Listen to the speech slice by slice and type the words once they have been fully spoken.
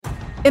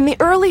In the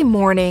early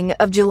morning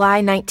of July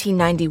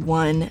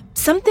 1991,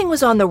 something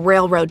was on the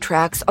railroad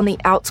tracks on the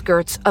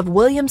outskirts of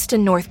Williamston,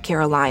 North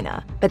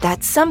Carolina. But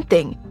that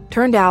something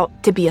turned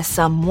out to be a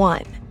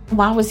someone.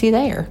 Why was he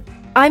there?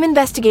 I'm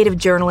investigative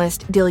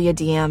journalist Delia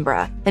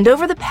D'Ambra, and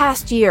over the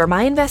past year,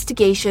 my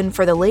investigation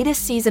for the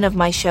latest season of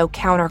my show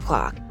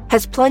Counterclock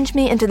has plunged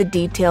me into the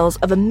details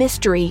of a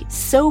mystery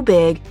so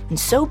big and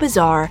so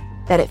bizarre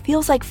that it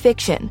feels like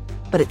fiction,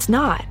 but it's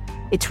not.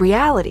 It's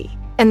reality.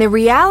 And the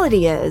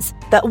reality is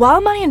that while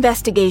my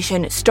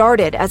investigation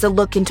started as a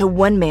look into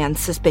one man's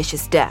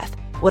suspicious death,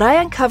 what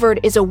I uncovered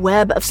is a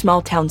web of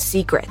small-town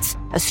secrets,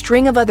 a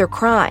string of other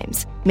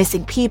crimes,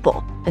 missing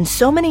people, and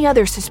so many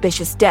other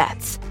suspicious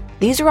deaths.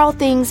 These are all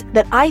things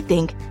that I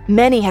think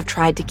many have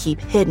tried to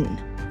keep hidden.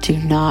 Do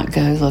not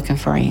go looking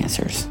for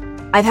answers.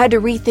 I've had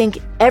to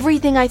rethink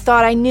everything I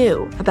thought I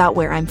knew about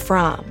where I'm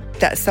from.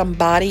 That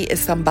somebody is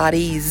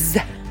somebody's,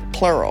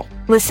 plural.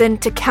 Listen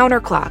to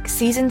Counterclock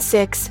Season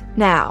 6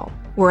 now,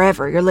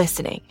 wherever you're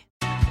listening.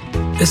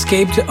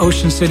 Escape to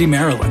Ocean City,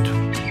 Maryland,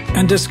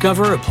 and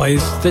discover a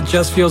place that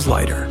just feels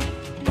lighter,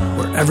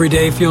 where every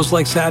day feels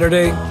like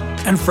Saturday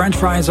and French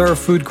fries are a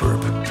food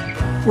group,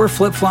 where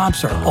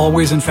flip-flops are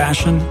always in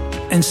fashion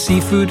and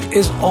seafood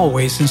is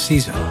always in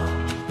season,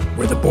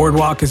 where the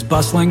boardwalk is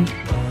bustling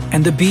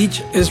and the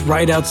beach is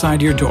right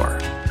outside your door,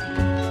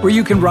 where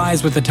you can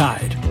rise with the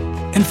tide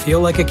and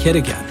feel like a kid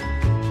again.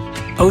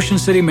 Ocean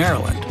City,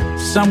 Maryland,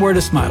 somewhere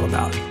to smile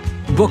about.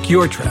 Book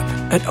your trip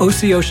at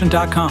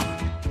OCOcean.com.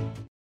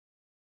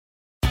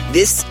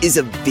 This is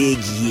a big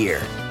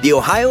year. The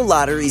Ohio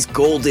Lottery's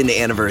golden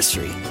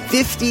anniversary.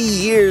 50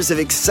 years of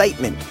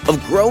excitement,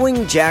 of growing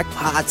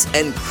jackpots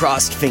and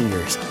crossed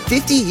fingers.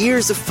 50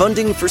 years of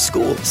funding for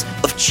schools,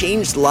 of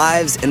changed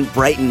lives and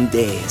brightened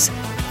days.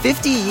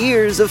 50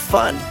 years of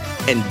fun,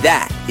 and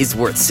that is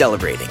worth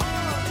celebrating.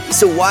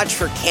 So watch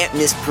for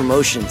can't-miss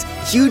promotions,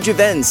 huge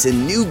events,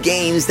 and new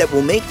games that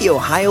will make the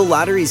Ohio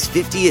Lottery's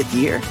 50th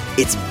year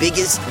its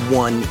biggest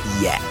one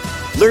yet.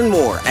 Learn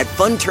more at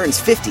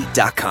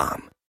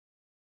funturns50.com.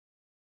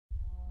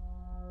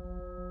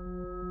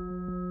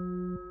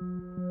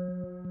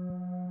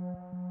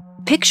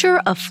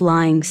 Picture a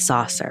flying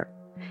saucer.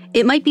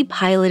 It might be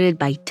piloted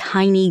by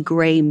tiny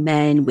gray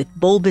men with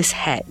bulbous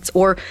heads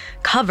or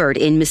covered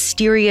in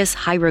mysterious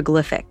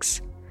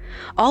hieroglyphics.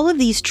 All of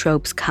these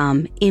tropes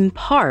come, in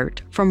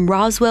part, from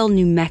Roswell,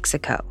 New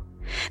Mexico.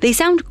 They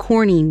sound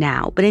corny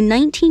now, but in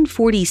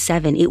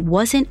 1947, it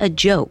wasn't a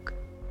joke.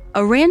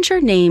 A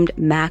rancher named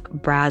Mac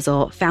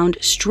Brazel found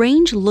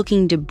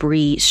strange-looking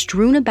debris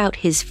strewn about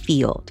his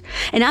field,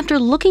 and after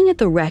looking at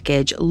the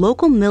wreckage,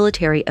 local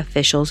military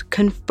officials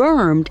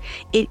confirmed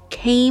it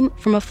came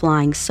from a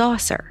flying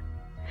saucer.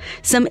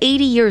 Some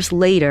 80 years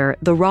later,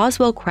 the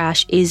Roswell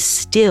crash is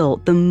still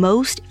the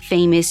most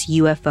famous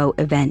UFO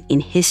event in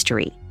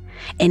history,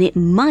 and it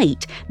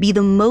might be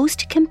the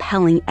most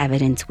compelling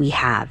evidence we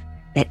have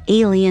that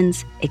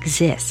aliens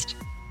exist.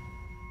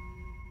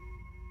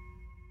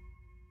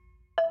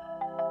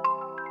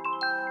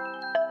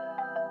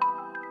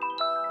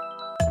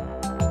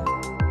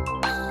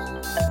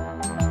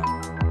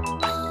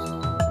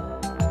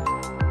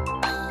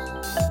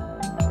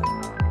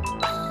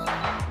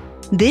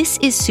 This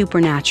is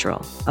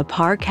Supernatural, a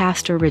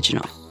Parcast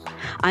original.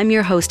 I'm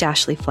your host,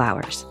 Ashley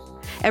Flowers.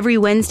 Every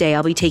Wednesday,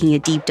 I'll be taking a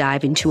deep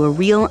dive into a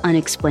real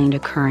unexplained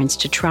occurrence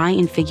to try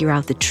and figure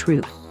out the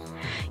truth.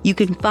 You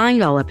can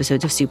find all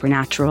episodes of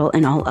Supernatural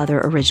and all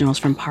other originals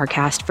from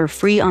Parcast for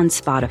free on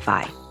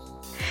Spotify.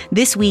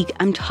 This week,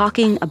 I'm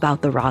talking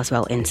about the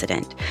Roswell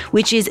incident,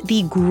 which is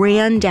the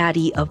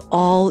granddaddy of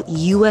all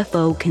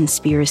UFO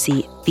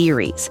conspiracy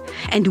theories,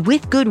 and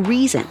with good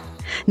reason.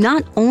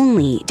 Not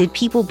only did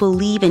people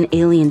believe an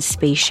alien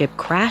spaceship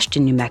crashed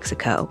in New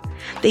Mexico,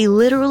 they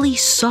literally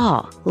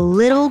saw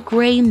little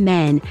gray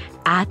men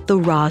at the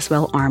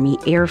Roswell Army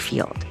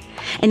airfield.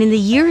 And in the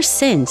years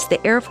since,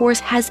 the Air Force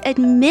has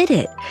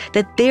admitted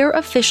that their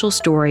official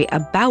story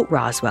about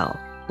Roswell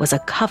was a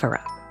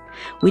cover-up,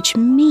 which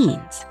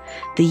means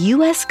the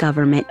U.S.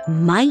 government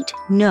might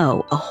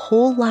know a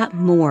whole lot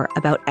more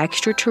about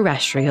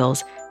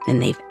extraterrestrials than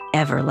they've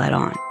ever let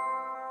on.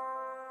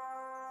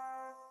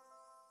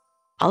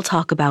 I'll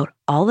talk about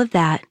all of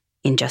that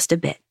in just a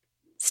bit.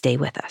 Stay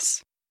with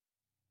us.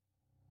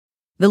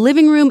 The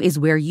living room is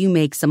where you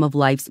make some of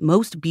life's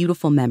most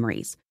beautiful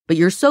memories, but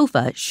your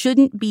sofa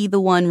shouldn't be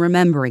the one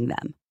remembering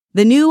them.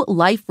 The new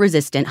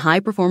life-resistant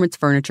high-performance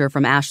furniture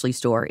from Ashley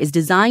Store is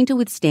designed to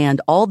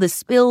withstand all the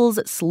spills,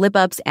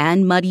 slip-ups,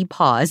 and muddy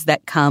paws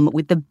that come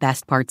with the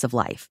best parts of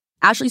life.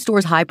 Ashley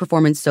Store's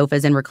high-performance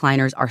sofas and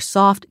recliners are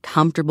soft,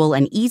 comfortable,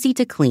 and easy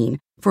to clean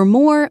for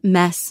more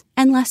mess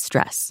and less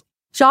stress.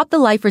 Shop the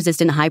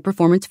life-resistant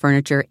high-performance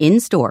furniture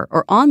in-store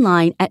or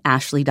online at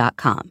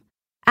ashley.com.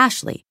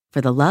 Ashley,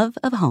 for the love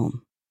of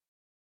home.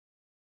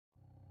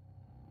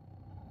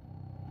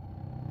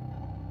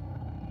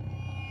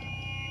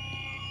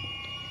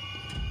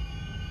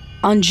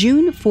 On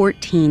June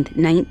 14,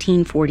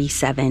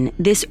 1947,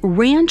 this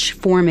ranch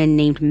foreman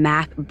named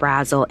Mac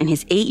Brazel and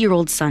his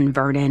 8-year-old son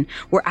Vernon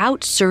were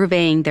out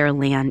surveying their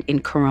land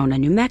in Corona,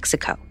 New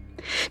Mexico.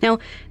 Now,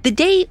 the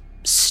day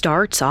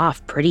starts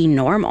off pretty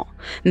normal.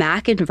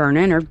 Mac and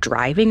Vernon are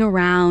driving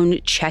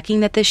around,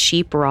 checking that the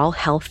sheep are all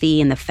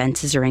healthy and the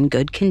fences are in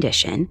good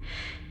condition.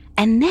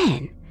 And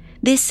then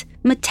this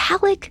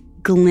metallic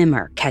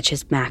glimmer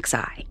catches Mac's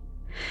eye.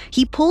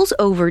 He pulls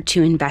over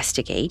to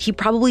investigate. He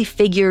probably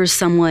figures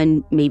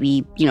someone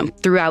maybe,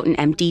 threw out an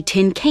empty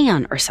tin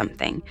can or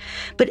something.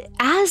 But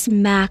as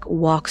Mac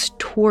walks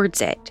towards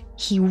it,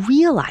 he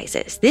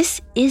realizes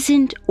this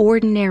isn't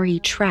ordinary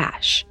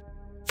trash.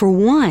 For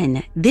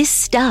one, this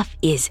stuff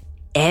is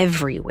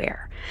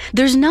everywhere.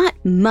 There's not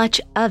much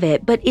of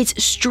it, but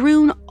it's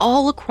strewn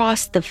all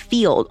across the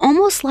field,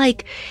 almost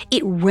like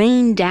it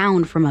rained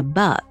down from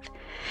above.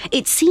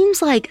 It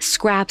seems like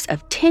scraps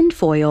of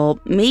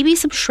tinfoil, maybe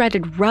some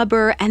shredded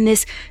rubber, and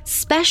this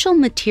special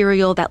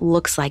material that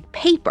looks like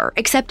paper,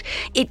 except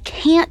it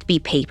can't be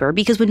paper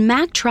because when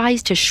Mac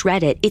tries to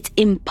shred it, it's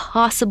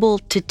impossible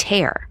to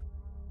tear.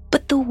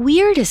 But the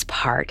weirdest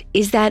part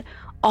is that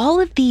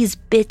all of these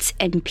bits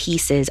and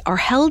pieces are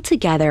held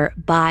together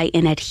by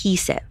an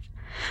adhesive.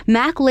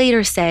 Mac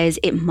later says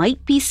it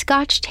might be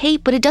Scotch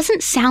tape, but it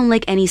doesn't sound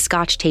like any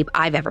Scotch tape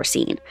I've ever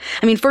seen.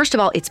 I mean, first of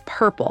all, it's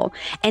purple,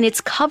 and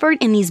it's covered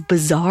in these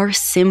bizarre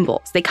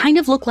symbols. They kind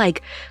of look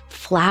like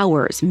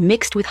flowers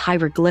mixed with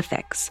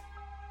hieroglyphics.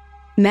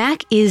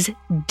 Mac is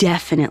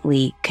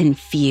definitely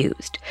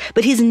confused,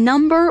 but his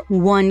number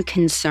one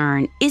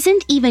concern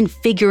isn't even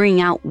figuring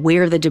out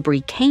where the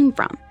debris came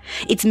from.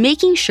 It's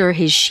making sure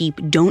his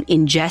sheep don't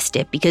ingest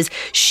it because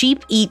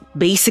sheep eat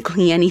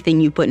basically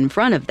anything you put in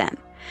front of them.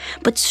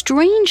 But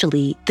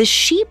strangely, the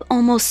sheep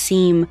almost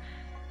seem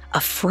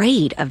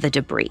afraid of the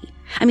debris.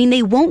 I mean,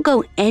 they won't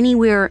go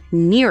anywhere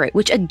near it,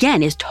 which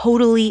again is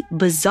totally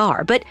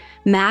bizarre. But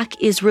Mac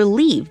is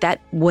relieved that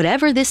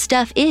whatever this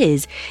stuff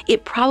is,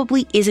 it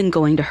probably isn't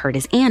going to hurt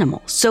his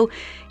animals. So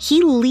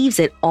he leaves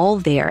it all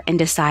there and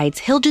decides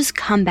he'll just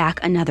come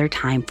back another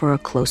time for a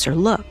closer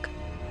look.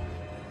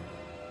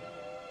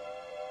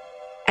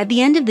 At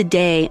the end of the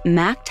day,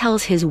 Mac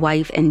tells his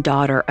wife and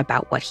daughter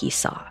about what he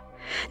saw.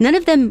 None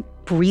of them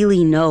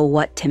really know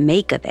what to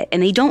make of it,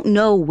 and they don't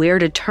know where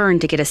to turn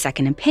to get a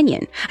second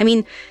opinion. I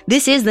mean,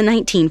 this is the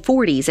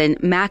 1940s,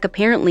 and Mac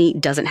apparently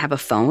doesn't have a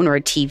phone or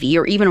a TV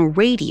or even a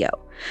radio.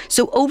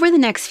 So over the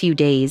next few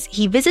days,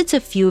 he visits a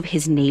few of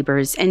his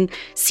neighbors and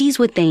sees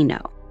what they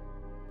know.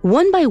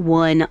 One by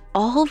one,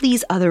 all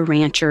these other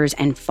ranchers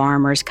and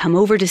farmers come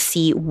over to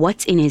see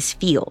what's in his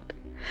field.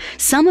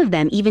 Some of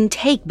them even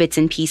take bits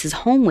and pieces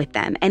home with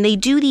them, and they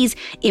do these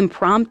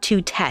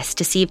impromptu tests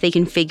to see if they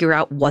can figure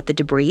out what the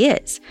debris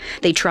is.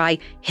 They try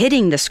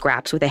hitting the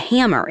scraps with a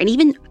hammer and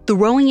even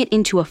throwing it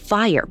into a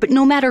fire, but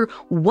no matter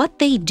what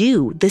they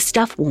do, the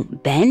stuff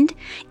won't bend,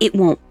 it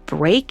won't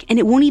break, and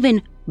it won't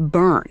even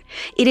burn.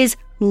 It is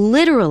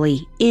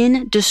literally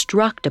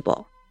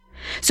indestructible.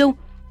 So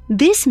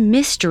this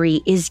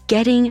mystery is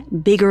getting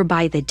bigger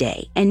by the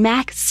day, and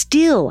Mac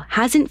still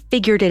hasn't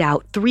figured it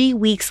out 3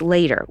 weeks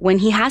later when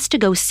he has to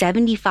go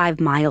 75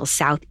 miles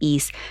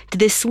southeast to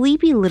this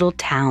sleepy little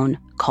town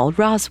called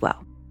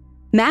Roswell.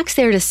 Mac's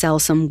there to sell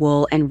some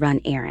wool and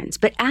run errands,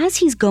 but as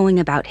he's going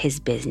about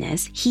his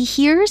business, he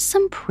hears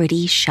some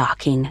pretty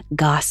shocking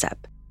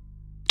gossip.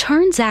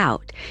 Turns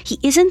out, he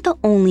isn't the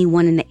only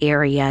one in the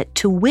area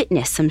to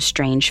witness some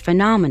strange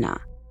phenomena.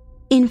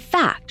 In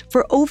fact,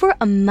 for over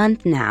a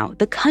month now,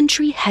 the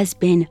country has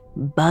been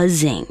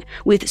buzzing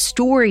with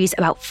stories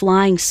about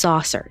flying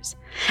saucers.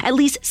 At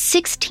least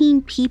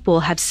 16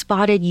 people have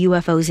spotted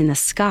UFOs in the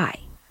sky.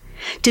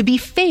 To be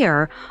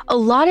fair, a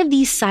lot of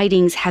these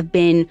sightings have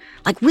been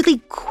like really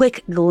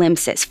quick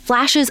glimpses,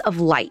 flashes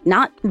of light,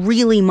 not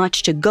really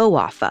much to go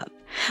off of.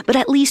 But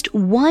at least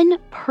one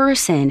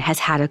person has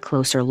had a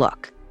closer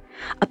look.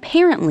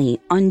 Apparently,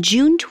 on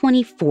June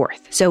 24th,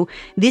 so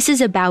this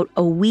is about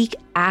a week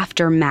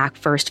after Mac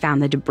first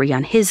found the debris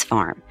on his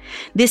farm,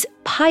 this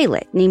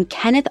pilot named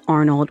Kenneth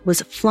Arnold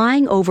was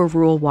flying over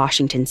rural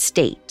Washington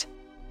state.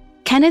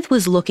 Kenneth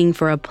was looking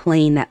for a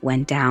plane that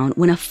went down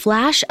when a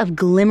flash of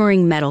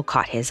glimmering metal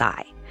caught his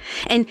eye.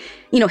 And,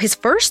 his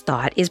first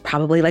thought is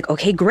probably like,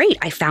 okay, great,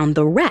 I found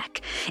the wreck.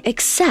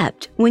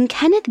 Except when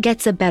Kenneth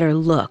gets a better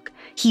look,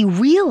 he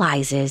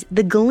realizes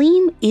the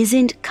gleam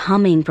isn't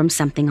coming from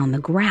something on the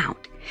ground.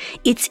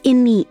 It's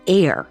in the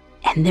air,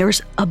 and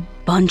there's a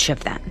bunch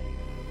of them.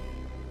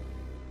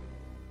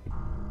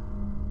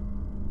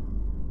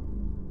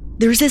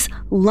 There's this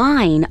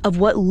line of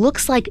what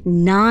looks like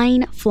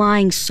 9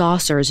 flying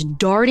saucers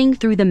darting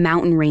through the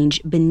mountain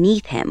range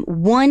beneath him,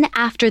 one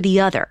after the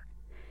other.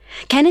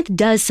 Kenneth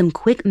does some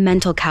quick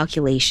mental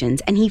calculations,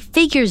 and he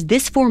figures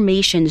this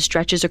formation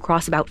stretches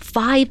across about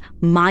 5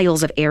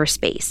 miles of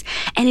airspace,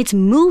 and it's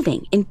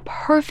moving in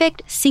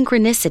perfect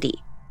synchronicity.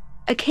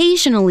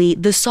 Occasionally,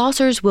 the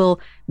saucers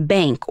will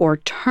bank or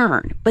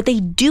turn, but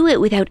they do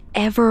it without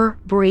ever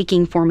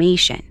breaking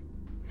formation.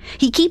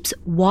 He keeps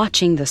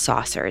watching the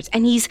saucers,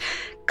 and he's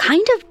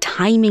kind of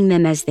timing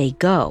them as they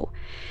go.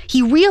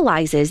 He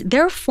realizes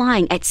they're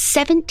flying at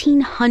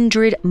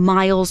 1,700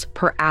 miles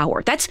per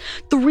hour. That's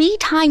 3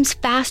 times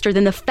faster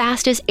than the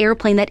fastest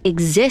airplane that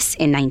exists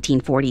in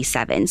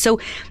 1947. So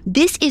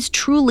this is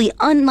truly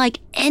unlike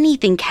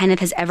anything Kenneth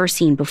has ever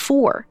seen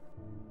before.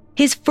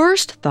 His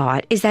first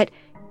thought is that,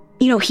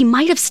 he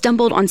might have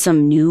stumbled on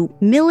some new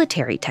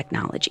military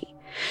technology.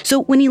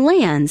 So when he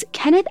lands,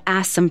 Kenneth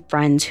asks some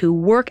friends who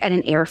work at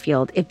an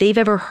airfield if they've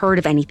ever heard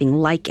of anything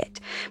like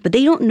it, but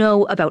they don't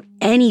know about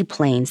any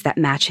planes that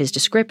match his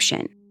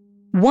description.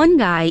 One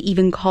guy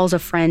even calls a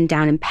friend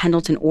down in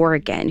Pendleton,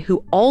 Oregon,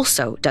 who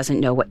also doesn't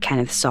know what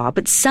Kenneth saw,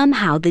 but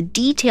somehow the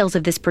details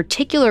of this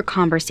particular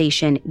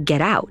conversation get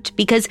out,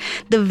 because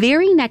the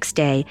very next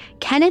day,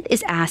 Kenneth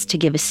is asked to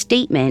give a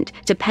statement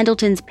to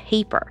Pendleton's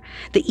paper,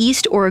 the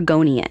East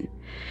Oregonian.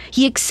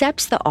 He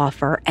accepts the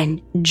offer,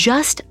 and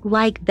just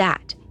like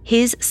that,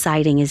 his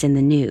sighting is in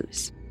the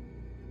news.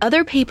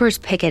 Other papers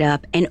pick it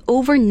up, and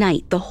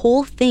overnight, the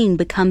whole thing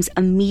becomes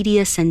a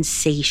media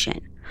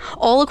sensation.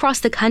 All across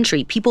the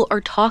country, people are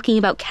talking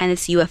about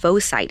Kenneth's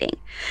UFO sighting.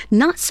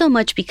 Not so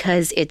much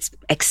because it's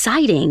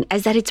exciting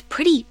as that it's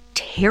pretty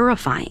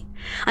terrifying.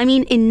 I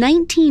mean, in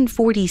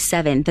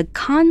 1947, the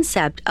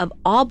concept of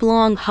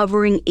oblong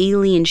hovering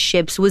alien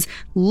ships was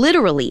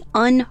literally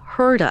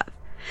unheard of.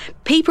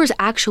 Papers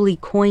actually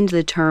coined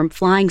the term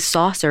flying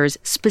saucers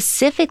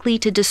specifically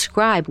to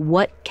describe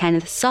what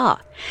Kenneth saw.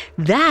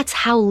 That's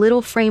how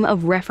little frame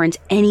of reference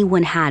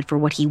anyone had for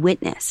what he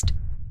witnessed.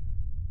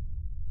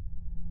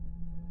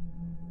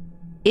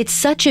 It's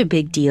such a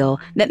big deal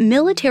that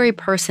military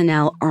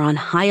personnel are on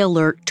high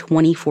alert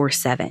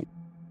 24/7.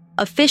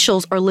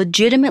 Officials are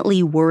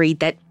legitimately worried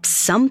that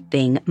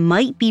something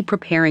might be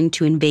preparing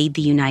to invade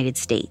the United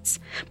States.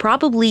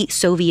 Probably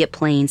Soviet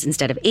planes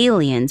instead of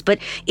aliens, but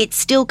it's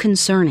still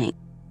concerning.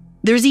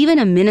 There's even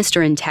a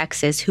minister in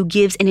Texas who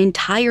gives an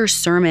entire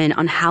sermon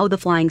on how the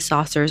flying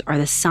saucers are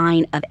the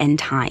sign of end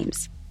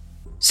times.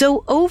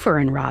 So over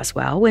in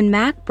Roswell, when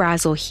Mac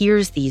Brazel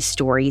hears these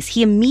stories,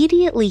 he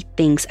immediately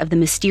thinks of the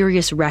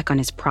mysterious wreck on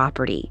his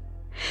property.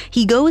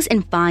 He goes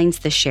and finds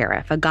the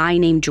sheriff, a guy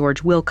named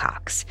George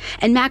Wilcox,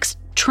 and Mac's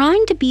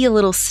trying to be a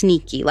little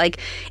sneaky. Like,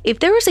 if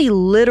there is a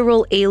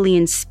literal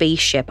alien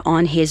spaceship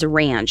on his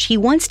ranch, he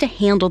wants to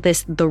handle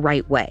this the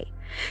right way.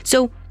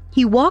 So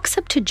he walks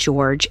up to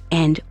George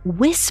and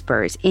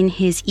whispers in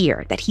his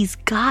ear that he's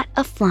got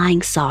a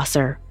flying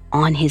saucer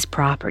on his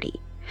property,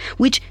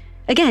 which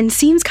again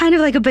seems kind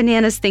of like a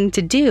bananas thing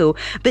to do,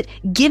 but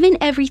given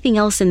everything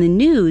else in the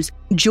news,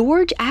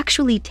 George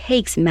actually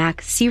takes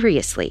Mac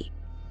seriously.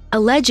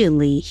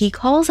 Allegedly, he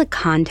calls a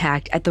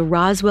contact at the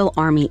Roswell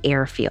Army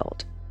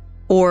Airfield,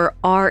 or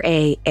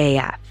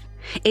RAAF.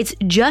 It's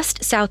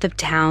just south of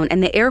town,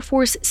 and the Air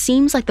Force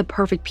seems like the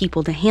perfect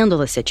people to handle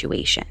the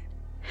situation.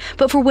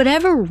 But for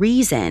whatever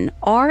reason,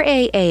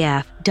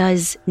 RAAF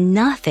does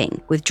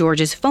nothing with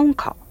George's phone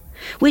call,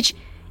 which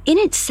in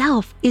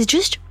itself is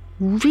just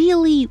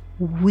really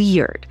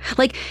weird.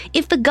 Like,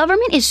 if the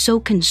government is so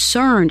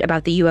concerned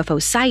about the UFO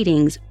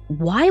sightings,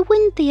 why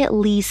wouldn't they at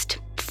least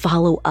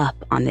follow up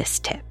on this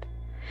tip?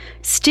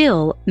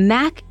 Still,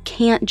 Mac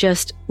can't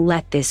just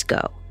let this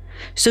go.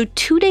 So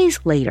 2 days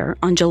later,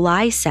 on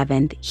July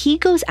 7th, he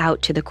goes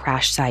out to the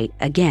crash site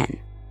again.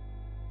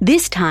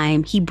 This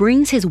time, he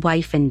brings his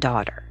wife and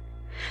daughter.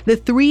 The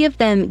 3 of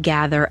them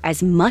gather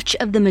as much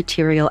of the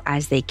material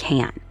as they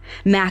can.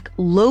 Mac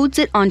loads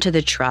it onto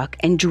the truck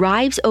and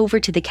drives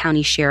over to the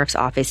county sheriff's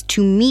office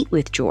to meet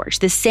with George,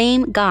 the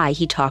same guy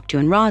he talked to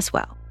in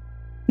Roswell.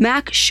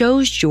 Mac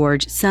shows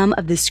George some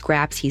of the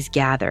scraps he's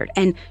gathered,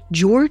 and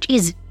George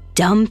is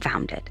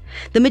dumbfounded.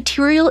 The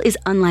material is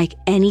unlike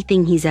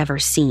anything he's ever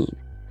seen.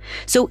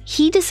 So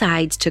he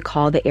decides to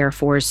call the Air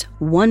Force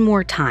one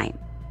more time,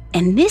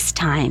 and this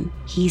time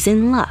he's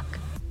in luck.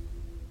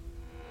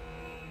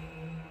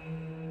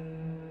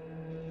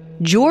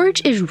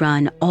 George is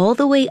run all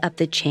the way up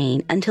the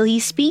chain until he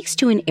speaks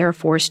to an Air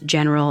Force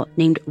general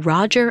named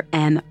Roger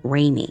M.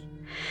 Ramey.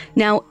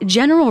 Now,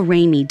 General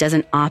Ramey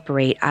doesn't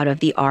operate out of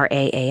the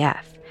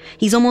RAAF.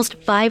 He's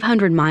almost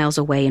 500 miles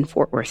away in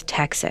Fort Worth,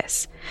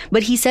 Texas,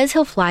 but he says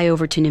he'll fly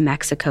over to New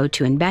Mexico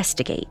to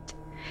investigate.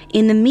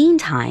 In the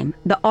meantime,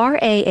 the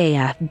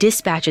RAAF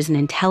dispatches an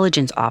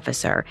intelligence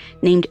officer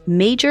named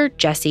Major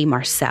Jesse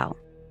Marcel.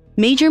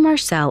 Major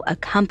Marcel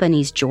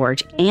accompanies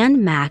George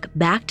and Mac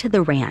back to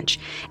the ranch,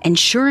 and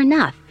sure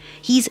enough,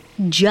 he's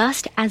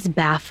just as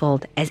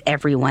baffled as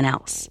everyone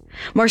else.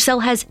 Marcel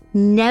has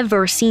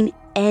never seen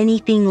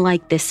anything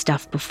like this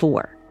stuff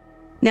before.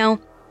 Now,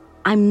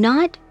 I'm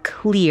not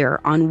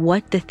clear on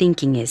what the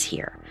thinking is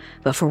here,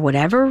 but for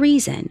whatever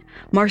reason,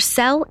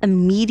 Marcel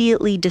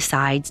immediately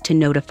decides to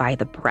notify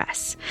the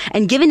press.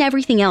 And given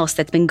everything else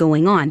that's been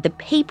going on, the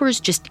papers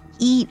just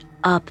eat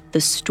up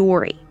the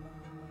story.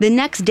 The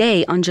next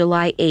day, on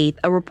July 8th,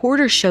 a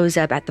reporter shows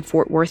up at the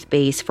Fort Worth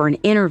base for an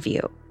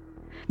interview.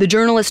 The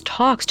journalist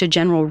talks to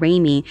General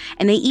Ramey,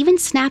 and they even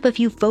snap a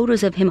few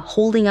photos of him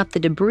holding up the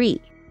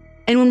debris.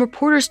 And when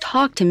reporters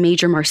talk to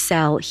Major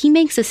Marcel, he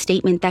makes a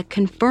statement that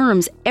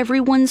confirms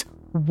everyone's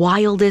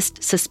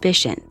wildest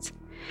suspicions.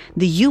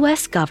 The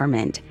U.S.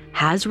 government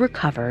has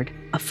recovered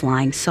a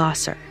flying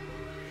saucer.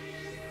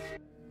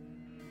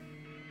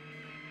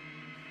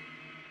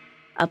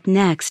 Up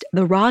next,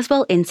 the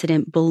Roswell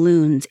incident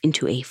balloons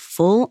into a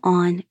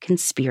full-on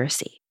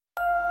conspiracy.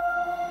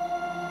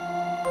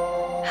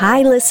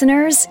 Hi,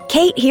 listeners.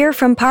 Kate here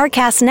from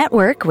Parcast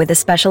Network with a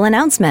special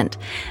announcement.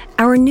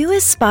 Our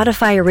newest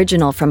Spotify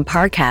original from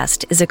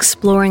Parcast is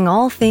exploring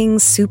all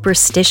things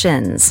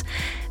superstitions.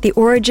 The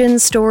origin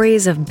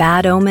stories of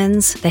bad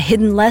omens, the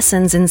hidden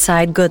lessons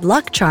inside good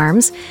luck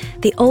charms,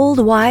 the old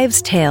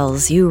wives'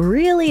 tales you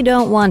really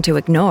don't want to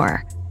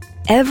ignore.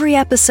 Every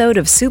episode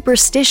of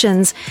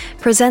Superstitions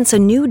presents a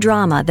new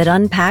drama that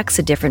unpacks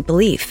a different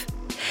belief.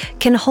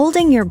 Can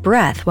holding your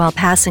breath while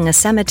passing a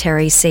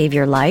cemetery save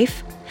your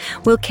life?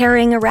 Will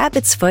carrying a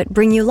rabbit's foot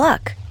bring you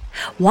luck?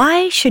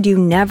 Why should you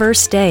never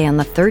stay on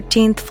the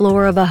 13th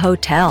floor of a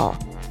hotel?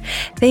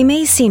 They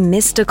may seem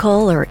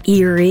mystical or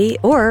eerie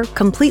or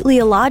completely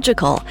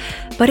illogical,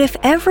 but if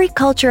every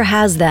culture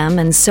has them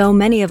and so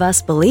many of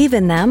us believe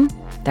in them,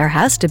 there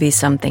has to be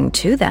something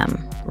to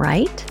them,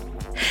 right?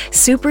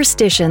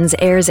 Superstitions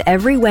airs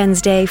every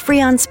Wednesday,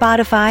 free on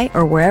Spotify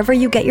or wherever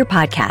you get your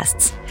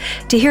podcasts.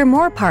 To hear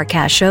more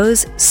Parcast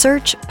shows,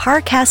 search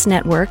Parcast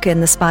Network in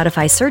the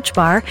Spotify search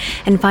bar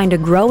and find a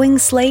growing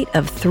slate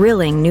of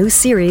thrilling new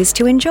series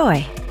to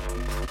enjoy.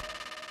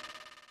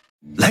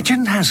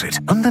 Legend has it,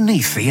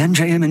 underneath the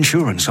NJM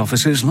insurance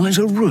offices lies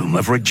a room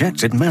of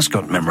rejected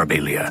mascot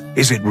memorabilia.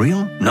 Is it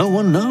real? No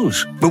one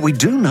knows. But we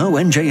do know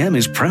NJM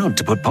is proud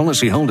to put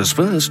policyholders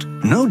first.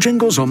 No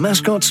jingles or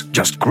mascots,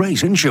 just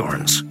great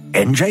insurance.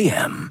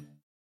 NJM.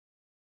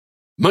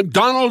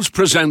 McDonald's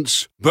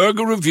presents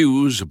Burger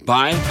Reviews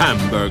by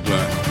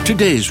Hamburglar.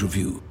 Today's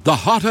review, the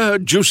hotter,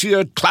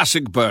 juicier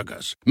classic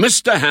burgers.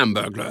 Mr.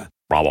 Hamburglar.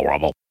 Rubble,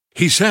 rubble.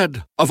 He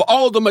said, of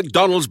all the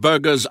McDonald's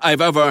burgers I've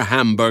ever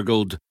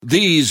hamburgled,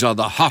 these are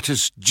the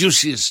hottest,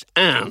 juiciest,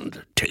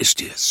 and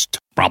tastiest.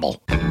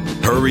 Rubble.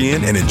 Hurry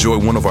in and enjoy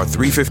one of our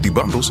 $3.50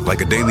 bundles,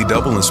 like a daily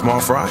double and small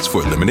fries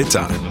for a limited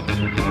time.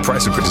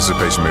 Price and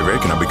participation may vary,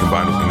 cannot be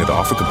combined with any other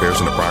offer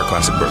comparison to prior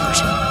classic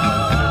burgers.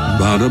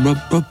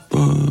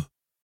 Ba-da-ba-ba-ba.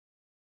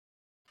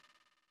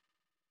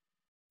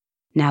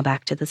 Now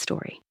back to the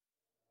story.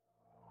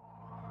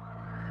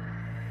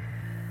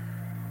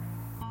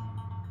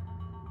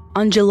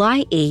 On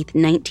July 8,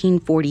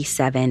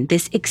 1947,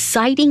 this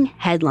exciting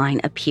headline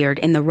appeared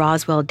in the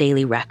Roswell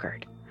Daily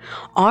Record.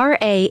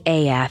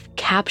 RAAF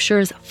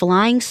captures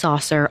flying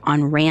saucer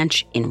on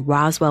ranch in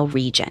Roswell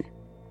region.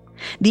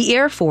 The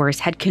Air Force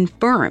had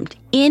confirmed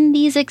in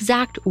these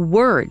exact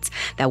words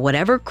that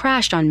whatever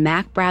crashed on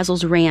Mac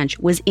Brazel's ranch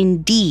was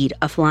indeed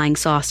a flying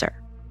saucer.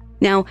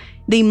 Now,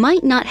 they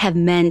might not have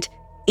meant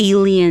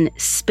alien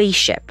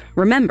spaceship.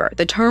 Remember,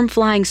 the term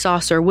flying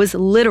saucer was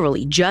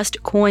literally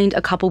just coined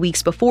a couple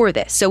weeks before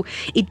this, so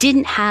it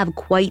didn't have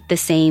quite the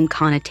same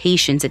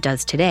connotations it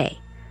does today.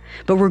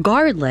 But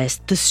regardless,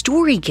 the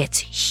story gets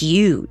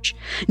huge.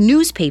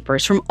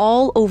 Newspapers from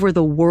all over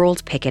the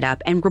world pick it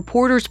up, and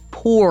reporters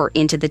pour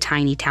into the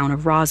tiny town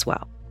of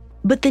Roswell.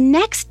 But the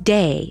next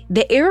day,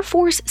 the Air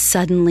Force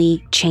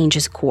suddenly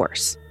changes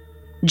course.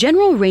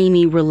 General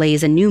Ramey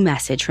relays a new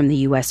message from the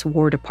U.S.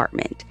 War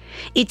Department.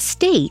 It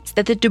states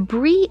that the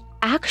debris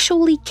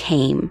actually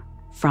came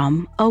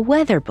from a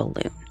weather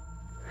balloon.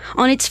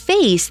 On its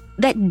face,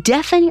 that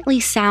definitely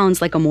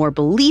sounds like a more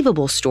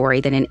believable story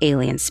than an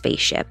alien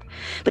spaceship.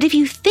 But if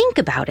you think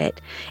about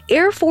it,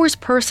 Air Force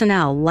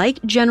personnel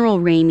like General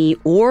Ramey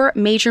or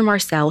Major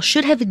Marcel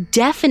should have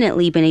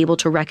definitely been able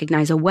to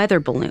recognize a weather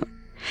balloon.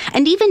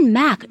 And even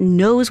Mac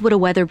knows what a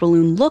weather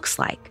balloon looks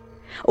like.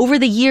 Over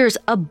the years,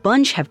 a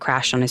bunch have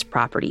crashed on his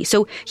property,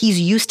 so he's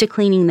used to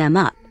cleaning them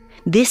up.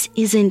 This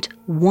isn't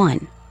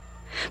one.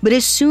 But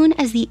as soon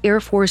as the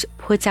Air Force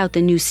puts out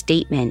the new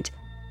statement,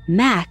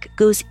 Mac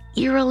goes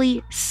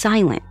eerily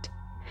silent.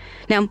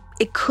 Now,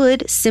 it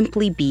could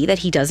simply be that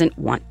he doesn't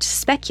want to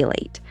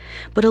speculate,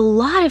 but a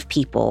lot of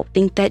people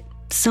think that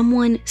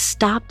someone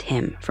stopped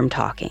him from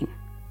talking.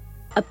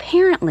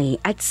 Apparently,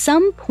 at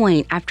some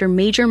point after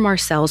Major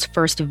Marcel's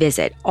first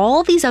visit,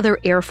 all these other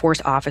Air Force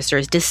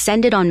officers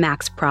descended on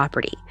Mac's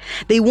property.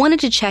 They wanted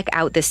to check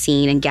out the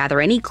scene and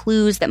gather any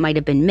clues that might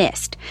have been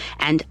missed.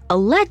 And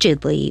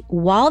allegedly,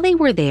 while they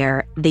were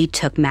there, they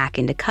took Mac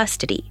into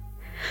custody.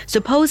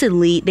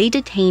 Supposedly, they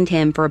detained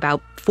him for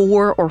about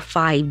 4 or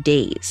 5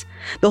 days.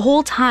 The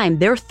whole time,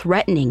 they're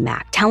threatening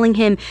Mac, telling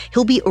him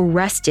he'll be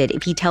arrested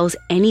if he tells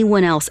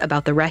anyone else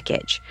about the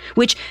wreckage,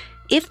 which,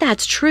 if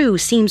that's true,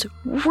 seems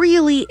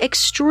really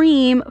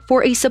extreme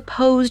for a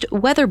supposed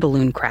weather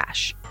balloon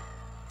crash.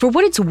 For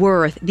what it's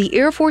worth, the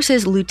Air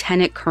Force's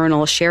Lieutenant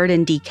Colonel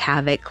Sheridan D.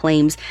 Cavett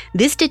claims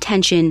this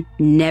detention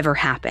never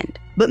happened.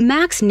 But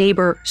Mac's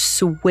neighbor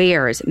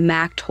swears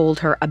Mac told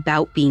her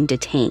about being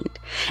detained.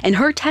 And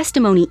her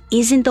testimony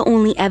isn't the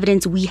only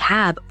evidence we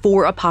have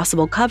for a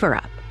possible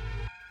cover-up.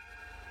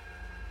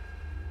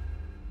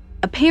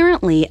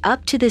 Apparently,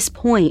 up to this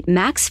point,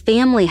 Mac's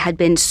family had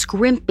been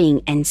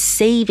scrimping and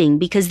saving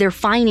because their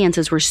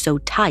finances were so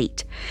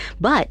tight.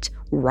 But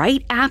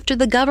right after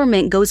the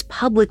government goes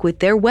public with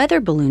their weather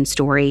balloon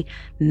story,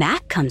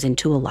 Mac comes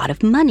into a lot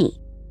of money.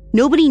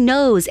 Nobody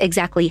knows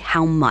exactly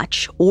how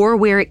much or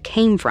where it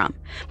came from,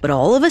 but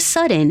all of a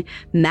sudden,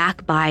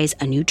 Mac buys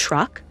a new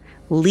truck,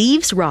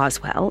 leaves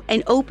Roswell,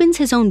 and opens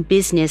his own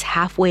business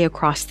halfway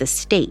across the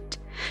state.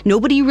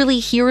 Nobody really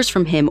hears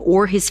from him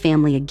or his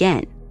family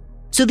again.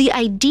 So the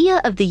idea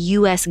of the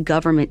U.S.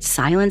 government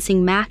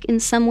silencing Mac in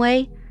some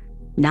way,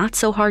 not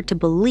so hard to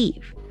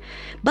believe.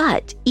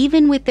 But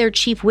even with their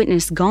chief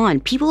witness gone,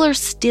 people are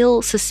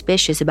still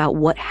suspicious about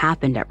what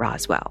happened at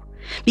Roswell.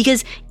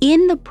 Because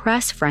in the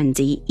press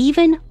frenzy,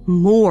 even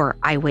more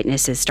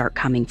eyewitnesses start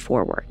coming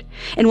forward.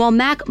 And while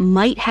Mac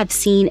might have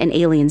seen an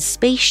alien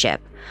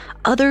spaceship,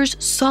 others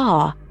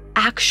saw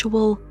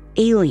actual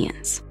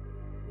aliens.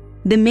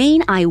 The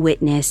main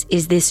eyewitness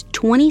is this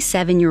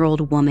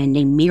 27-year-old woman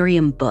named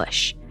Miriam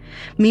Bush.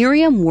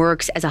 Miriam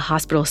works as a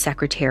hospital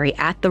secretary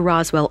at the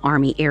Roswell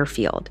Army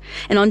Airfield.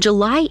 And on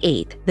July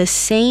 8th, the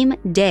same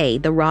day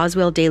the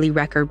Roswell Daily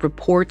Record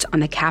reports on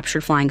the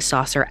captured flying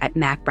saucer at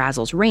Mac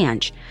Brazel's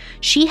ranch,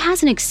 she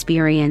has an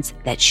experience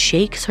that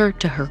shakes her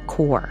to her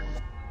core.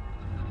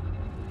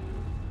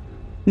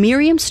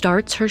 Miriam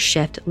starts her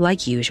shift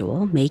like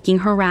usual, making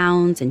her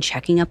rounds and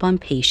checking up on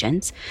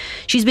patients.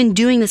 She's been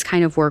doing this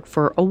kind of work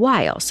for a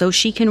while, so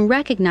she can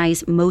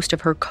recognize most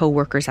of her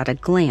coworkers at a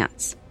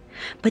glance.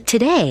 But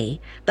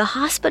today, the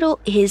hospital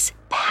is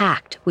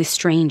packed with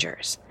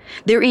strangers.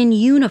 They're in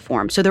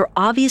uniform, so they're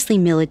obviously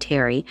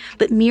military,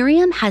 but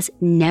Miriam has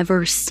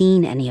never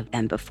seen any of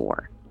them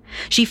before.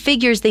 She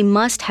figures they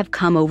must have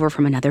come over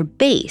from another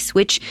base,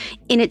 which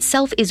in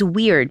itself is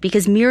weird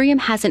because Miriam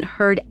hasn't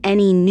heard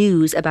any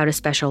news about a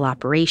special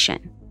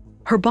operation.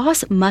 Her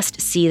boss must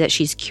see that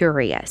she's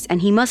curious,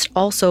 and he must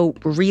also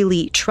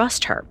really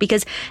trust her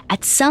because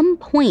at some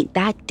point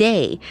that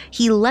day,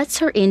 he lets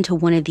her into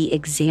one of the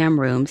exam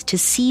rooms to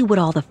see what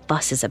all the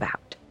fuss is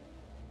about.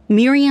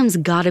 Miriam's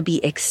gotta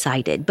be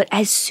excited, but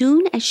as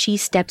soon as she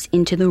steps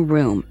into the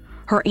room,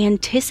 her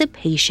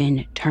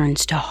anticipation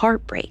turns to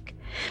heartbreak.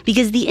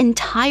 Because the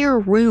entire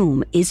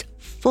room is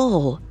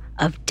full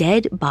of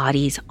dead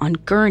bodies on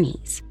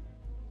gurneys.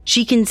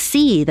 She can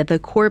see that the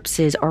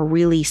corpses are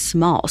really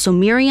small, so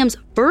Miriam's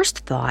first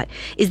thought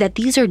is that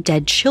these are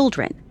dead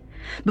children.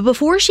 But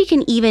before she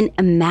can even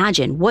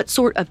imagine what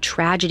sort of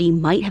tragedy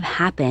might have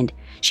happened,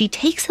 she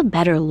takes a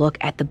better look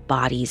at the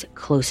bodies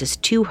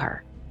closest to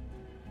her.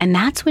 And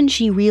that's when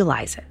she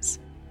realizes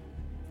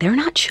they're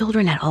not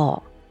children at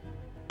all.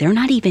 They're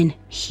not even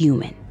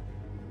human.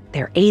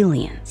 They're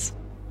aliens.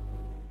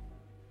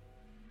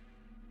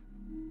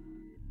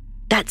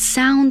 That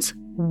sounds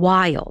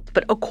wild,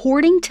 but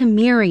according to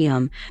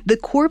Miriam, the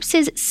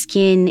corpse's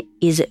skin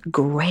is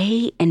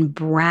gray and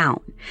brown.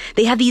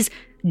 They have these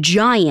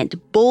giant,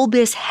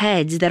 bulbous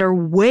heads that are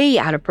way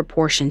out of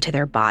proportion to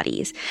their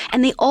bodies.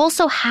 And they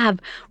also have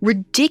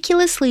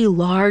ridiculously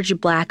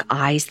large black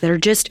eyes that are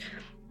just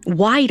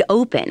wide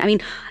open. I mean,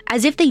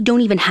 as if they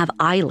don't even have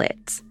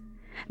eyelids.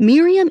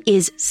 Miriam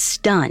is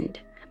stunned.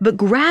 But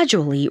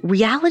gradually,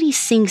 reality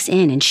sinks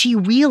in and she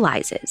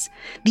realizes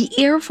the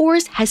Air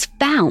Force has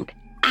found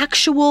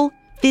actual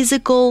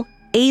physical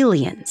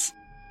aliens.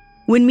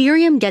 When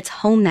Miriam gets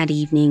home that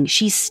evening,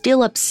 she's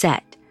still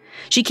upset.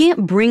 She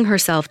can't bring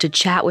herself to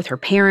chat with her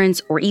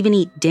parents or even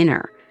eat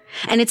dinner.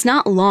 And it's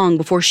not long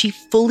before she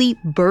fully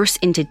bursts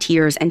into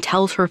tears and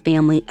tells her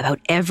family about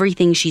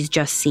everything she's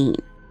just seen.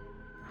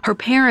 Her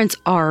parents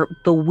are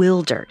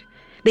bewildered.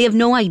 They have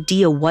no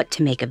idea what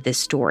to make of this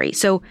story,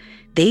 so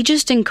they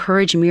just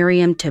encourage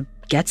Miriam to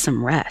get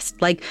some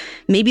rest. Like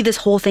maybe this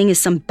whole thing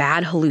is some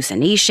bad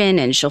hallucination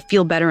and she'll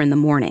feel better in the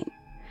morning.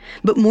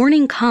 But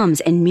morning comes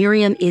and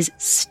Miriam is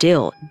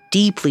still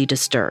deeply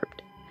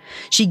disturbed.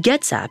 She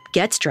gets up,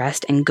 gets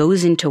dressed, and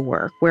goes into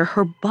work where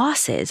her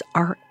bosses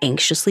are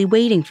anxiously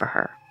waiting for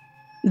her.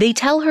 They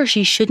tell her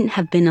she shouldn't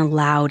have been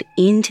allowed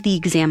into the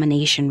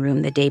examination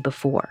room the day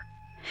before.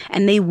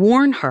 And they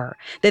warn her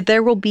that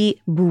there will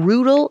be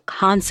brutal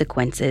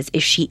consequences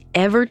if she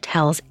ever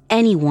tells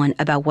anyone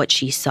about what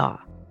she saw.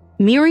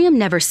 Miriam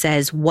never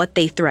says what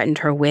they threatened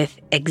her with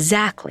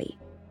exactly,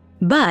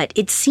 but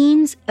it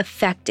seems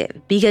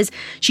effective because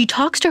she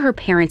talks to her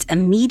parents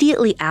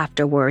immediately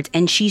afterwards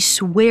and she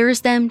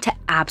swears them to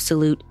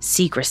absolute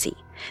secrecy.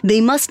 They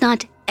must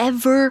not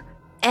ever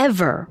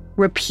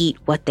repeat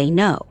what they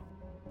know.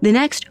 The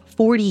next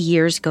 40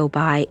 years go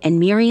by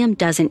and Miriam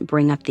doesn't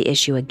bring up the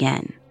issue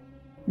again.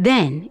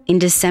 Then, in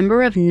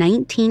December of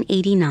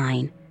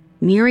 1989,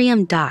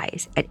 Miriam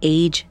dies at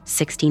age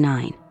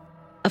 69.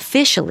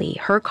 Officially,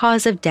 her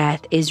cause of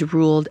death is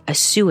ruled a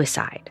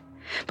suicide,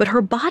 but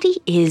her body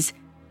is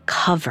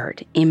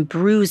covered in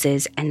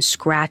bruises and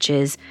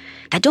scratches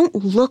that don't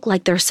look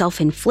like they're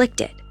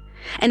self-inflicted.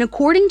 And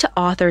according to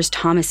authors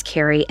Thomas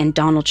Carey and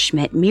Donald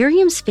Schmidt,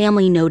 Miriam's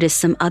family noticed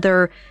some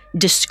other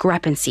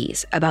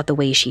discrepancies about the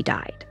way she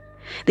died.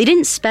 They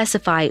didn't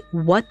specify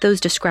what those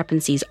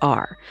discrepancies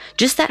are,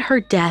 just that her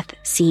death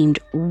seemed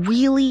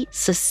really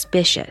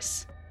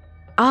suspicious.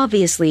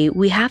 Obviously,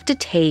 we have to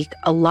take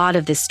a lot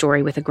of this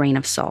story with a grain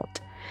of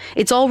salt.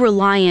 It's all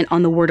reliant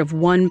on the word of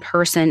one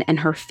person and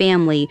her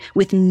family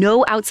with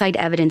no outside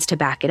evidence to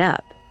back it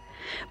up.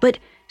 But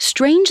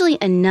strangely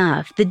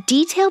enough, the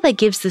detail that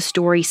gives the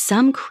story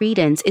some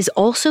credence is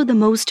also the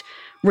most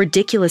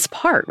ridiculous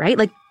part, right?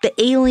 Like the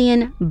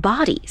alien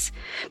bodies.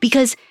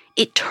 Because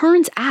it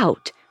turns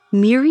out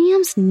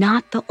Miriam's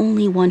not the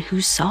only one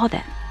who saw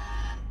them.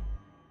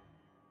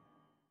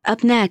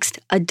 Up next,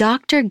 a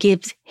doctor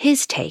gives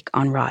his take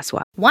on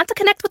Roswell. Want to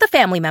connect with a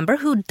family member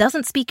who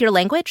doesn't speak your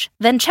language?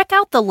 Then check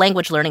out the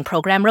language learning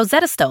program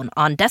Rosetta Stone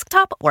on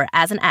desktop or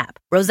as an app.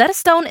 Rosetta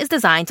Stone is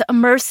designed to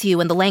immerse you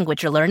in the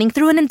language you're learning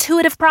through an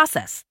intuitive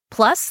process.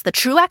 Plus, the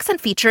True Accent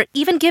feature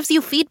even gives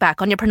you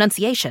feedback on your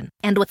pronunciation.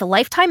 And with a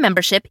lifetime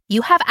membership,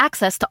 you have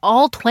access to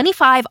all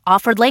 25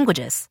 offered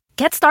languages.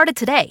 Get started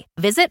today.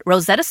 Visit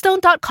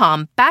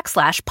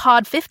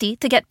rosettastone.com/pod50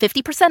 to get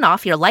 50%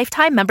 off your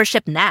lifetime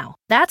membership now.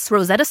 That's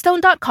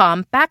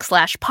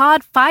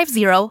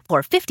rosettastone.com/pod50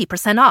 for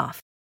 50%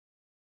 off.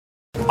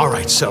 All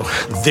right, so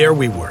there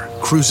we were,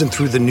 cruising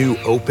through the new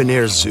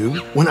open-air zoo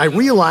when I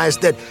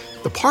realized that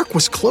the park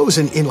was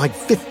closing in like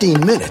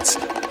 15 minutes.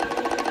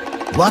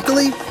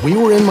 Luckily, we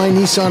were in my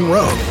Nissan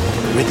Rogue.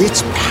 With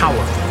its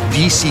powerful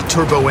VC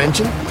turbo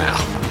engine, well,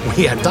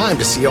 we had time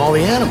to see all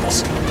the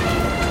animals.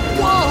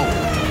 Whoa!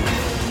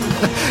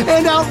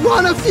 And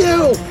outrun a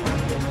few!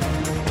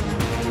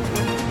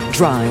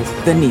 Drive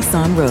the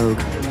Nissan Rogue.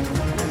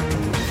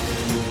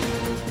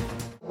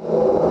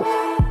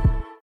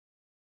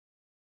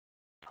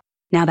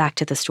 Now back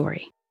to the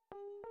story.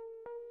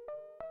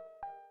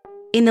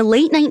 In the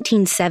late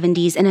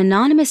 1970s, an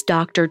anonymous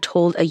doctor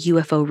told a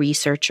UFO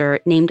researcher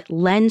named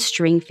Len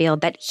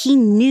Stringfield that he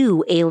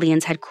knew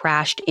aliens had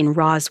crashed in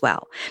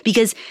Roswell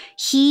because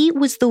he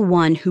was the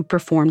one who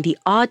performed the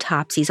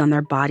autopsies on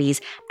their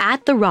bodies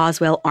at the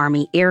Roswell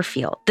Army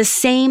Airfield, the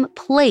same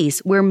place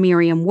where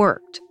Miriam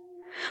worked.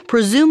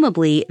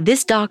 Presumably,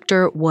 this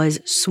doctor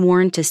was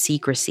sworn to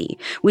secrecy,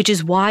 which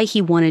is why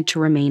he wanted to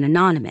remain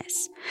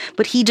anonymous.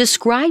 But he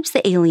describes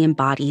the alien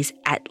bodies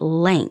at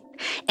length,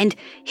 and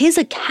his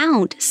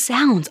account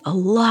sounds a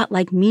lot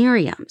like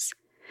Miriam's.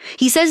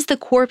 He says the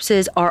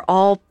corpses are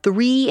all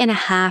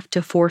 3.5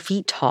 to 4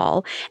 feet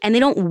tall, and they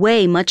don't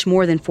weigh much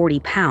more than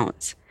 40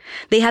 pounds.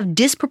 They have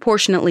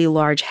disproportionately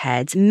large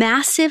heads,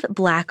 massive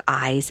black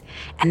eyes,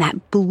 and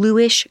that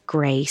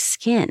bluish-gray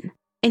skin.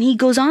 And he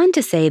goes on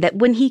to say that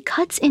when he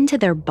cuts into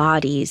their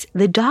bodies,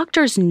 the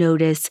doctors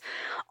notice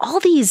all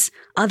these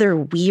other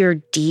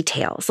weird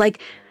details, like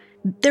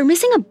they're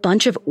missing a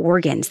bunch of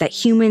organs that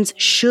humans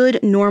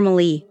should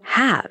normally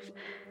have.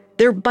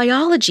 Their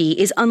biology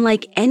is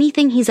unlike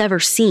anything he's ever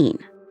seen.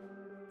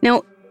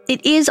 Now,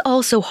 it is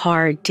also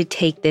hard to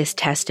take this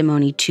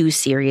testimony too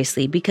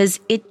seriously because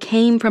it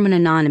came from an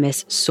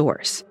anonymous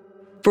source.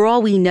 For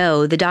all we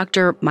know, the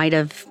doctor might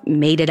have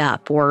made it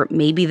up, or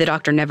maybe the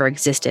doctor never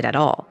existed at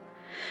all.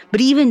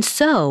 But even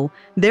so,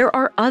 there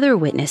are other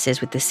witnesses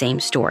with the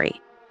same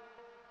story.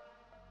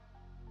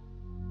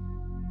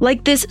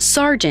 Like this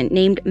sergeant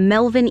named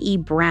Melvin E.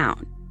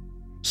 Brown.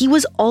 He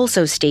was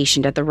also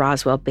stationed at the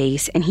Roswell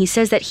base, and he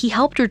says that he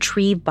helped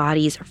retrieve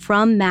bodies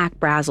from Mac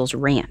Brazel's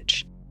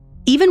ranch.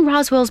 Even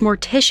Roswell's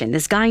mortician,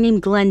 this guy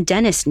named Glenn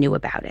Dennis, knew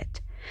about it.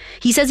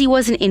 He says he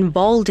wasn't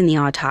involved in the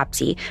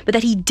autopsy, but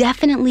that he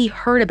definitely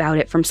heard about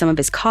it from some of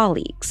his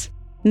colleagues.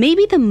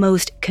 Maybe the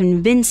most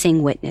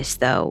convincing witness,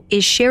 though,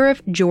 is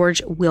Sheriff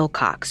George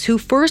Wilcox, who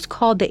first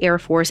called the Air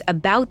Force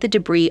about the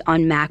debris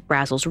on Mac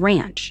Brazel's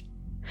ranch.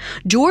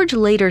 George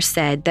later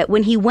said that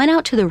when he went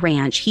out to the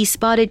ranch, he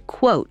spotted,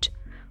 quote,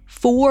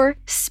 4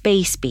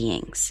 space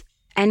beings,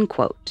 end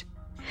quote.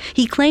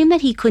 He claimed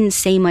that he couldn't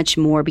say much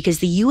more because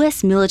the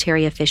U.S.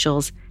 military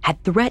officials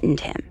had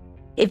threatened him.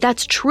 If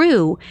that's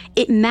true,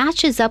 it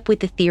matches up with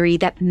the theory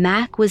that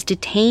Mac was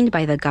detained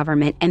by the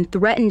government and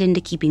threatened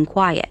into keeping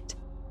quiet.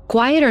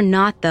 Quiet or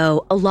not,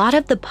 though, a lot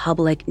of the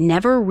public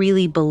never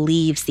really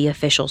believes the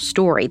official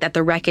story that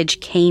the wreckage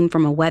came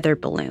from a weather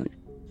balloon.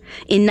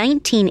 In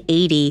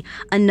 1980,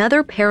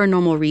 another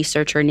paranormal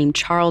researcher named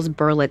Charles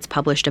Berlitz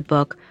published a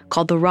book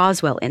called The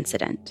Roswell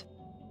Incident.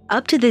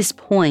 Up to this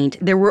point,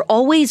 there were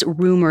always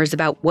rumors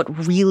about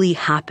what really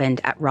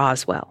happened at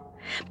Roswell.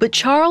 But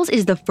Charles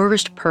is the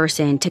first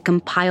person to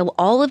compile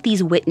all of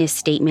these witness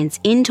statements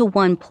into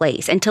one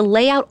place and to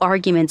lay out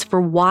arguments for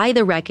why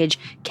the wreckage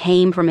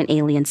came from an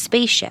alien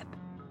spaceship.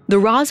 The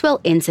Roswell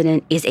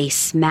incident is a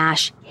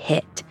smash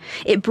hit.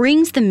 It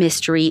brings the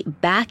mystery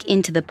back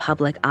into the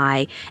public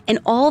eye, and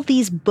all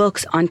these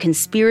books on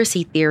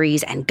conspiracy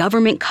theories and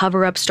government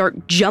cover-ups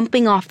start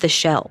jumping off the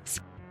shelves.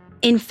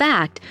 In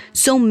fact,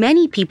 so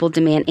many people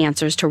demand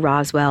answers to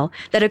Roswell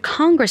that a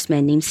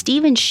congressman named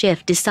Stephen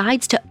Schiff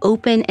decides to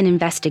open an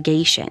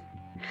investigation.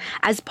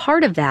 As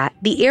part of that,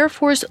 the Air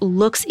Force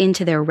looks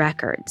into their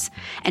records,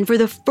 and for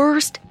the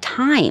first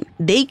time,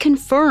 they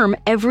confirm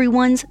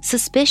everyone's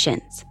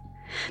suspicions.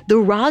 The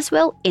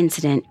Roswell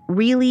incident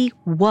really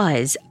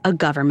was a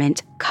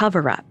government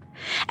cover-up,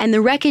 and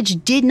the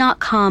wreckage did not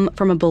come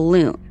from a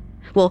balloon.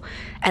 Well,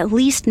 at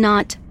least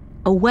not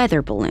a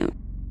weather balloon.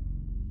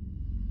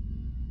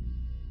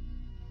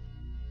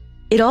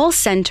 It all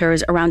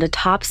centers around a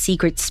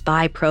top-secret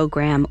spy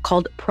program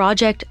called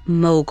Project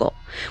Mogul,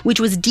 which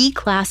was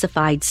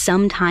declassified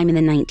sometime in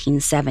the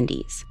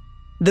 1970s.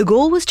 The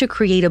goal was to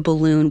create a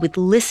balloon with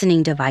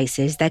listening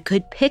devices that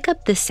could pick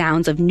up the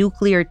sounds of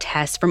nuclear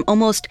tests from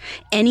almost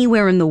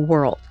anywhere in the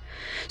world.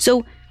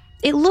 So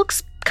it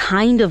looks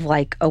kind of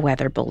like a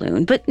weather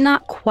balloon, but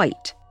not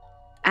quite.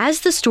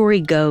 As the story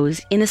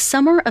goes, in the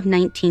summer of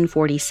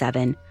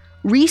 1947,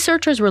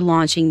 researchers were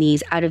launching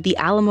these out of the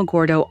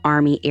Alamogordo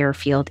Army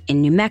Airfield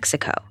in New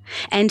Mexico,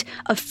 and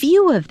a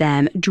few of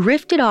them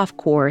drifted off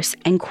course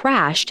and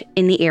crashed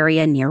in the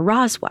area near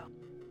Roswell.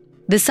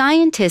 The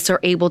scientists are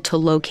able to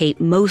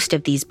locate most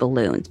of these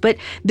balloons, but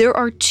there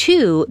are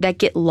two that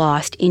get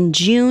lost in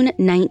June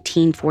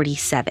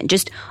 1947,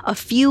 just a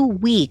few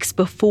weeks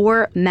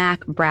before Mac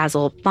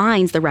Brazel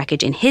finds the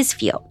wreckage in his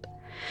field.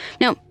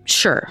 Now,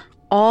 sure,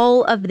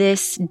 all of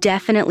this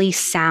definitely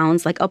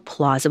sounds like a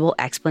plausible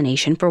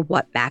explanation for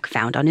what Mac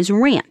found on his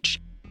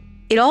ranch.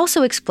 It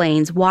also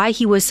explains why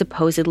he was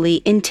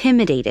supposedly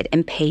intimidated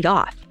and paid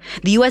off.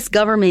 The U.S.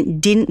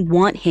 government didn't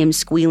want him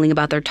squealing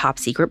about their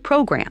top-secret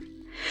program.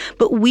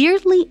 But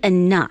weirdly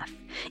enough,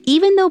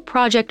 even though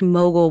Project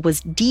Mogul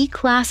was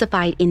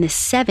declassified in the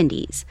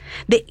 70s,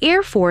 the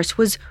Air Force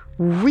was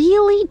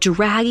really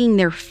dragging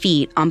their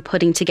feet on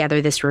putting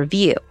together this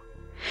review.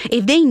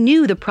 If they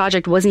knew the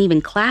project wasn't even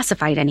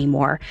classified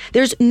anymore,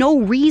 there's no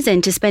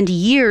reason to spend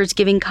years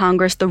giving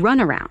Congress the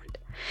runaround.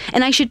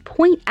 And I should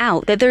point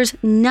out that there's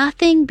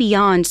nothing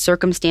beyond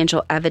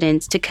circumstantial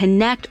evidence to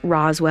connect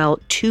Roswell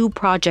to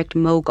Project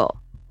Mogul.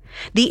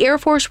 The Air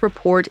Force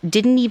report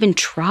didn't even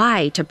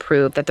try to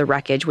prove that the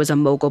wreckage was a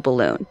Mogul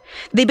balloon.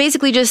 They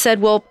basically just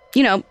said, well,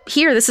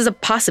 here, this is a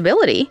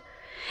possibility.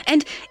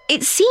 And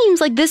it seems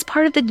like this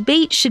part of the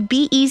debate should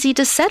be easy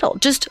to settle.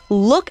 Just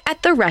look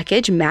at the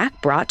wreckage Mac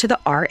brought to the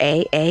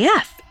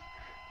RAAF.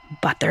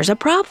 But there's a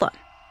problem.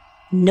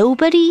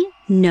 Nobody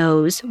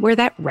knows where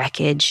that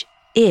wreckage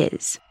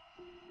is.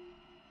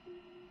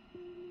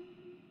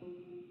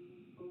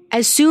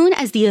 As soon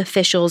as the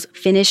officials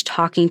finished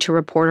talking to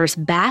reporters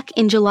back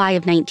in July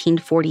of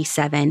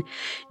 1947,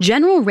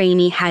 General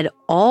Ramey had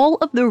all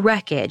of the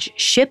wreckage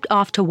shipped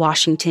off to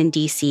Washington,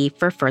 D.C.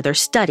 for further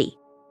study.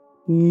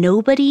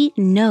 Nobody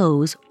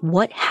knows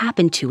what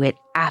happened to it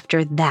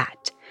after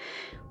that,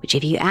 which,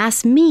 if you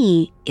ask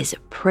me, is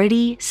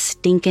pretty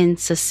stinking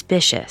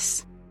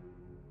suspicious.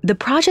 The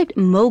Project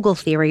Mogul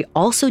theory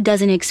also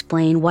doesn't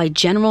explain why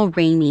General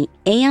Ramey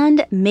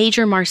and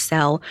Major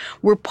Marcel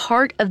were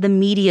part of the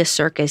media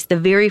circus the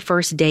very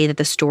first day that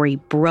the story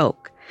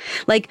broke.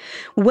 Like,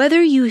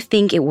 whether you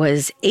think it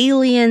was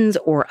aliens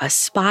or a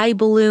spy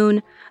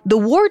balloon, the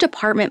War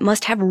Department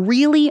must have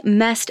really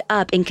messed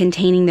up in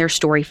containing their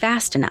story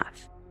fast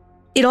enough.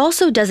 It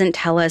also doesn't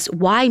tell us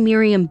why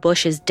Miriam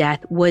Bush's death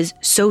was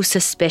so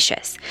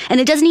suspicious, and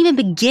it doesn't even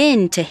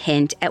begin to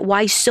hint at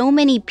why so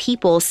many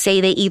people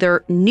say they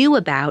either knew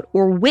about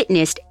or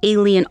witnessed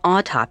alien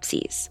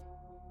autopsies.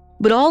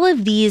 But all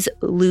of these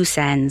loose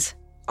ends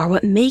are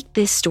what make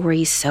this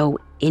story so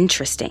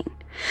interesting.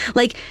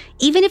 Like,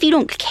 even if you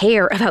don't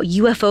care about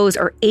UFOs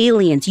or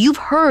aliens, you've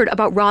heard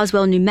about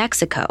Roswell, New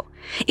Mexico.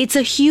 It's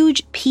a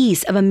huge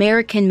piece of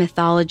American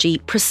mythology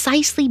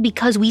precisely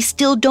because we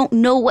still don't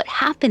know what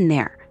happened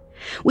there,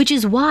 which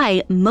is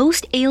why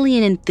most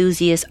alien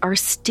enthusiasts are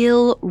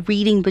still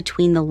reading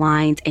between the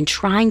lines and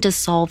trying to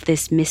solve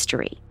this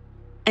mystery.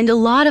 And a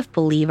lot of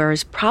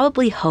believers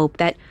probably hope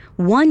that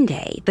one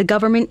day the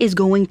government is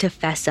going to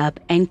fess up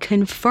and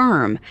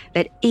confirm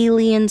that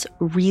aliens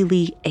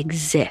really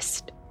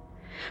exist.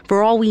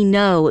 For all we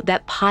know,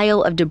 that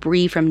pile of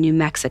debris from New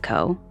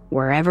Mexico,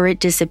 wherever it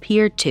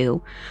disappeared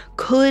to,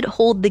 could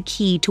hold the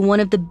key to one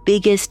of the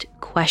biggest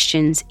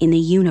questions in the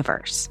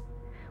universe,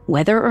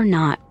 whether or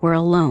not we're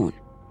alone.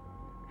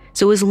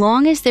 So as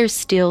long as there's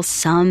still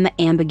some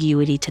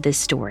ambiguity to this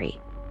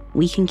story,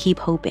 we can keep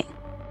hoping.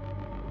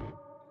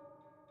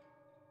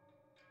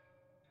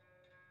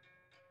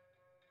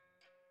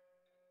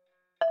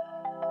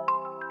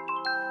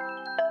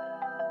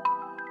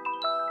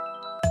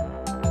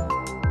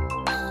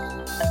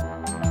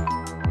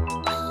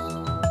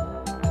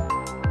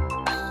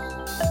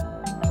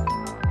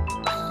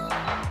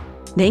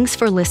 Thanks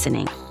for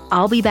listening.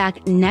 I'll be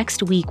back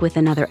next week with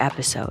another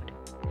episode.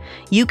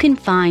 You can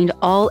find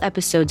all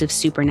episodes of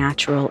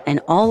Supernatural and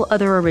all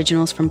other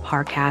originals from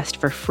Parcast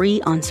for free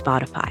on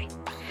Spotify.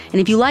 And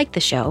if you like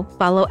the show,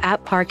 follow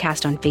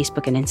 @Parcast on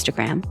Facebook and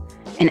Instagram,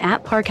 and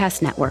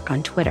 @Parcast Network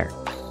on Twitter.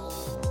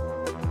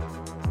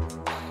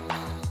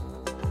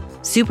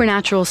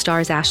 Supernatural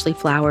stars Ashley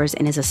Flowers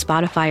and is a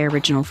Spotify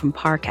original from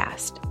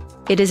Parcast.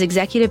 It is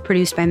executive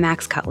produced by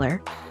Max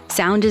Cutler,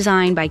 sound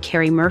design by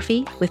Carrie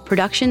Murphy, with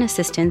production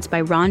assistance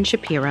by Ron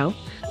Shapiro,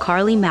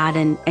 Carly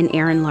Madden, and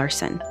Aaron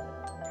Larson.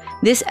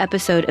 This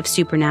episode of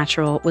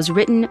Supernatural was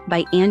written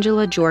by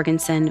Angela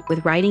Jorgensen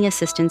with writing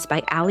assistance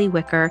by Allie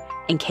Wicker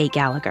and Kate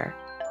Gallagher.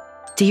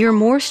 To hear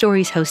more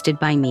stories hosted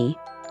by me,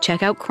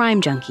 check out Crime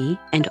Junkie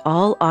and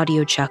all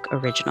AudioChuck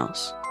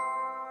originals.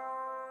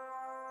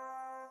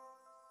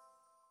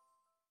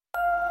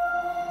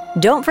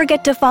 Don't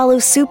forget to follow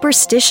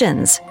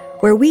Superstitions,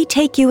 where we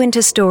take you into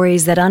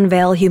stories that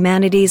unveil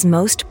humanity's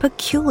most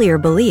peculiar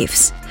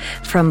beliefs.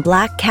 From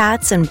black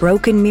cats and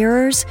broken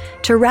mirrors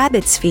to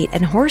rabbit's feet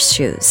and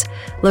horseshoes,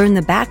 learn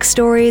the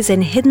backstories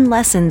and hidden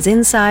lessons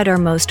inside our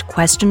most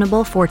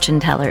questionable fortune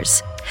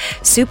tellers.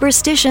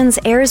 Superstitions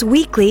airs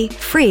weekly,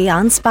 free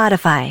on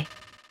Spotify.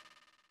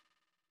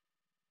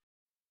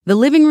 The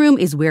living room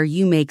is where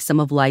you make some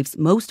of life's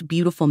most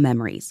beautiful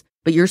memories,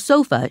 but your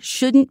sofa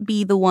shouldn't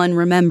be the one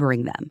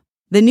remembering them.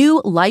 The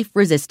new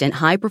life-resistant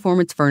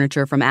high-performance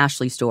furniture from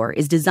Ashley Store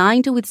is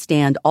designed to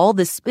withstand all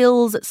the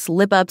spills,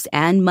 slip-ups,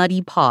 and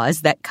muddy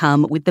paws that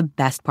come with the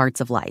best parts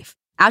of life.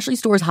 Ashley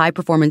Store's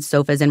high-performance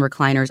sofas and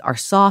recliners are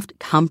soft,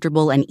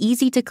 comfortable, and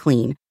easy to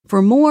clean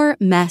for more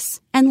mess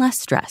and less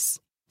stress.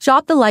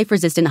 Shop the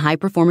life-resistant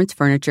high-performance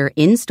furniture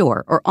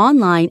in-store or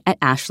online at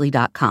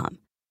ashley.com.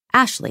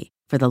 Ashley,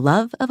 for the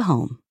love of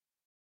home.